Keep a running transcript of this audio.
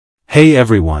Hey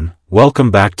everyone,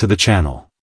 welcome back to the channel.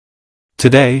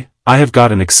 Today, I have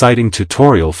got an exciting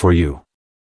tutorial for you.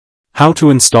 How to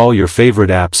install your favorite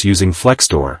apps using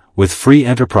Flekstore, with free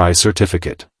enterprise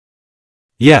certificate.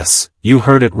 Yes, you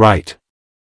heard it right.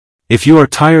 If you are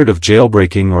tired of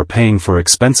jailbreaking or paying for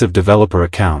expensive developer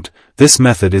account, this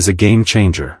method is a game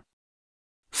changer.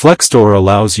 Flekstore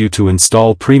allows you to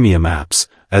install premium apps,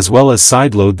 as well as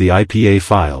sideload the IPA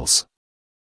files.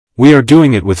 We are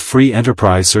doing it with free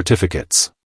enterprise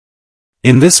certificates.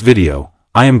 In this video,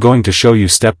 I am going to show you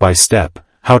step by step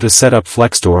how to set up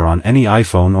Flekstore on any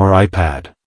iPhone or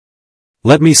iPad.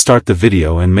 Let me start the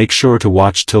video and make sure to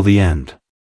watch till the end.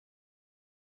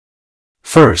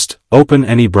 First, open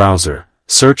any browser,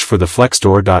 search for the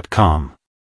flekstore.com.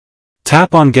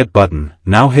 Tap on Get button,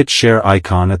 now hit Share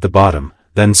icon at the bottom,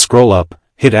 then scroll up,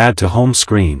 hit Add to Home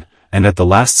Screen, and at the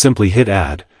last simply hit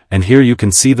Add, and here you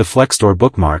can see the Flekstore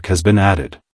bookmark has been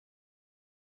added.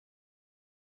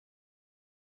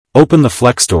 Open the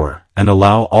Flekstore, and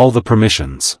allow all the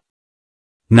permissions.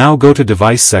 Now go to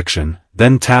Device section,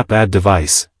 then tap Add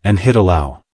Device, and hit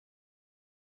Allow.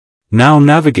 Now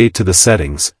navigate to the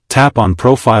settings, tap on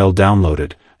Profile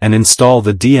Downloaded, and install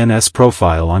the DNS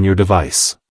profile on your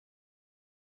device.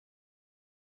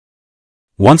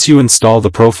 Once you install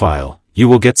the profile, you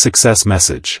will get success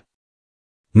message.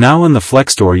 Now in the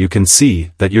Flekstore you can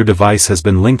see that your device has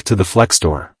been linked to the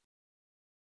Flekstore.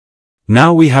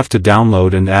 Now we have to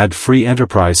download and add free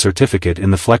enterprise certificate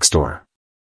in the Flekstore.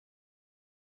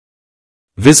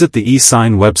 Visit the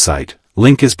eSign website,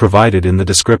 link is provided in the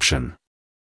description.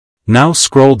 Now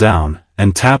scroll down,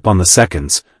 and tap on the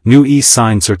Seconds, New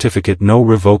eSign Certificate No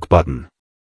Revoke button.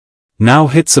 Now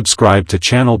hit Subscribe to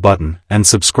Channel button, and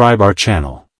subscribe our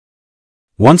channel.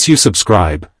 Once you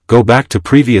subscribe, go back to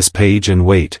previous page and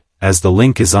wait, as the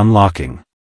link is unlocking.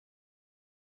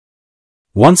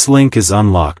 Once link is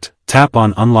unlocked, tap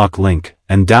on Unlock Link,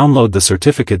 and download the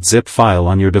certificate zip file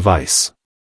on your device.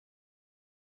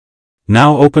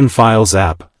 Now open Files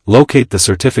app, locate the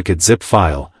certificate zip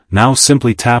file, now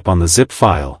simply tap on the zip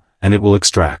file, and it will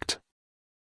extract.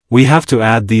 We have to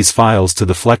add these files to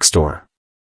the Flekstore.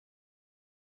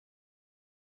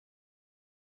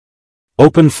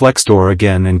 Open Flekstore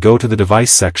again and go to the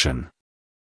Device section.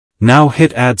 Now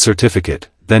hit Add Certificate,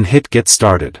 then hit Get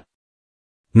Started.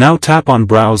 Now tap on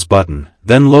Browse button,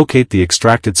 then locate the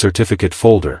extracted certificate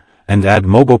folder, and add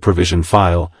Mobile Provision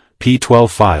file, P12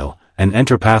 file, and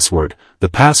enter password. The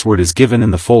password is given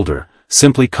in the folder,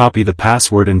 simply copy the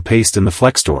password and paste in the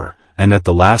Flekstore, and at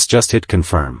the last just hit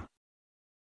Confirm.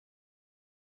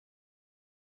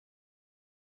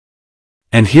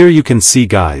 And here you can see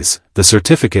guys, the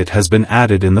certificate has been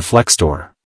added in the Flekstore.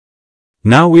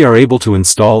 Now we are able to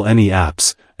install any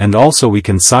apps, and also we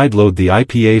can sideload the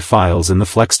IPA files in the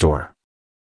Flekstore.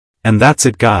 And that's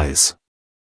it guys.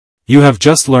 You have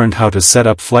just learned how to set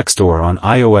up Flekstore on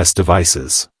iOS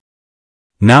devices.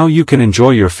 Now you can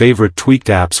enjoy your favorite tweaked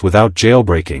apps without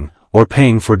jailbreaking, or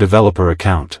paying for developer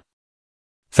account.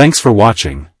 Thanks for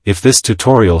watching. If this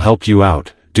tutorial helped you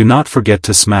out, do not forget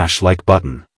to smash like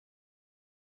button.